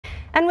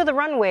And with the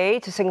runway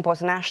to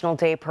Singapore's National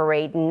Day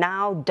Parade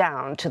now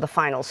down to the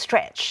final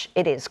stretch,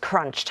 it is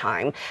crunch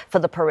time for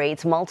the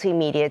parade's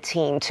multimedia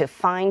team to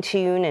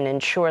fine-tune and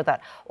ensure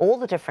that all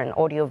the different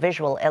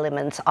audiovisual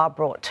elements are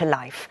brought to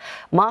life.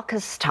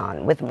 Marcus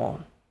Tan with more.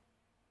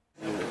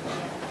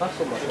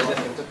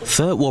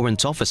 Third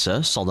Warrant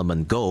Officer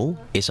Solomon Goh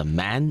is a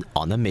man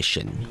on a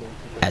mission.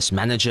 As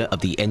manager of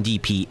the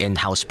NDP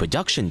in-house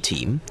production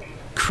team,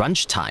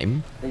 crunch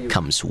time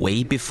comes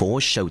way before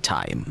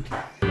showtime.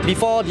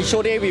 Before the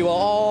show day, we will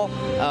all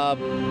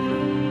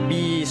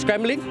be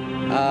scrambling,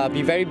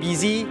 be very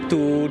busy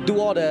to do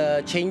all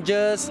the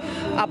changes,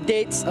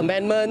 updates,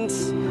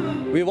 amendments.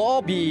 We will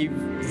all be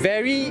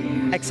very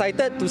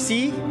excited to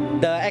see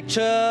the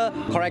actual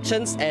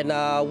corrections and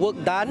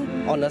work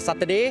done on a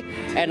Saturday.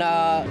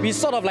 And we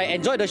sort of like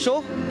enjoy the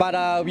show,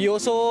 but we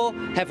also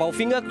have our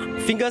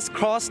fingers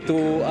crossed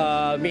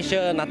to make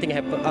sure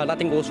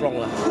nothing goes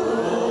wrong.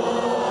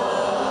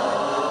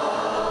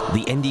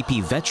 The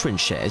NDP veteran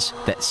shares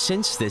that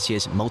since this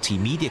year's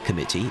multimedia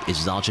committee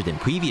is larger than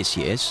previous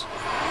years,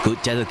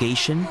 good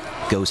delegation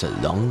goes a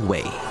long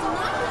way.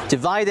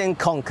 Divide and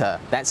conquer.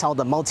 That's how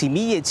the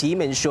multimedia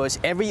team ensures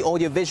every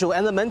audiovisual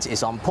element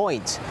is on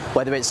point,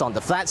 whether it's on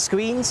the flat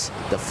screens,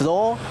 the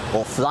floor,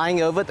 or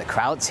flying over the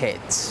crowd's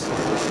heads.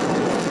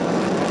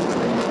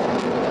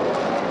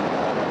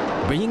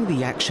 Bringing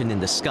the action in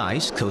the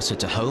skies closer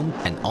to home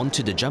and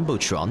onto the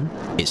Jumbotron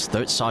is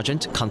 3rd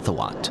Sergeant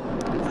Kanthawat.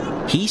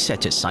 He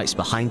set his sights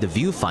behind the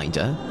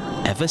viewfinder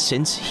ever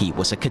since he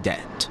was a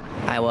cadet.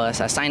 I was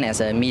assigned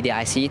as a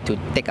media IC to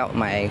take out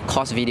my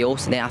course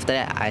videos. Then after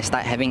that, I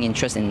start having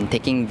interest in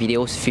taking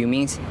videos,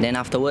 filmings. Then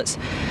afterwards,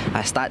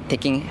 I start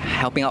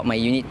helping out my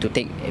unit to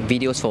take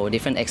videos for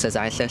different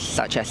exercises,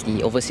 such as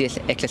the overseas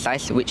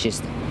exercise, which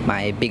is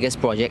my biggest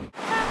project.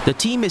 The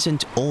team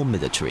isn't all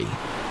military.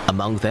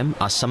 Among them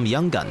are some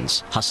young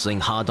guns hustling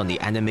hard on the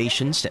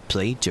animations that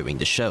play during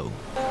the show.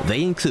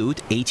 They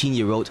include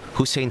 18-year-old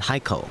Hussein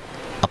Haikal,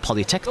 a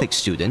polytechnic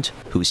student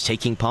who's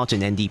taking part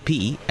in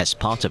NDP as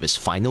part of his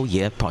final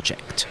year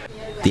project.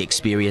 The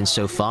experience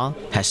so far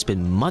has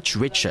been much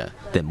richer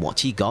than what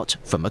he got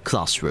from a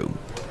classroom.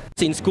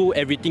 In school,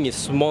 everything is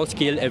small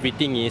scale,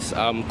 everything is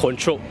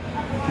controlled.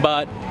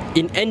 But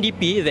in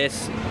NDP,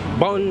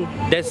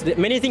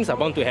 many things are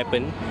bound to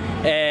happen.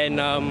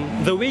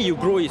 And the way you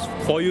grow is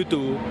for you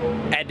to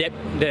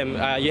adapt them.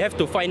 You have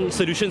to find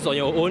solutions on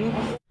your own.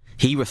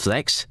 He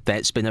reflects that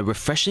it's been a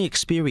refreshing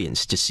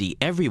experience to see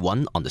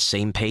everyone on the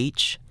same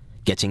page,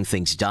 getting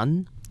things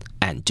done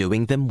and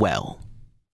doing them well.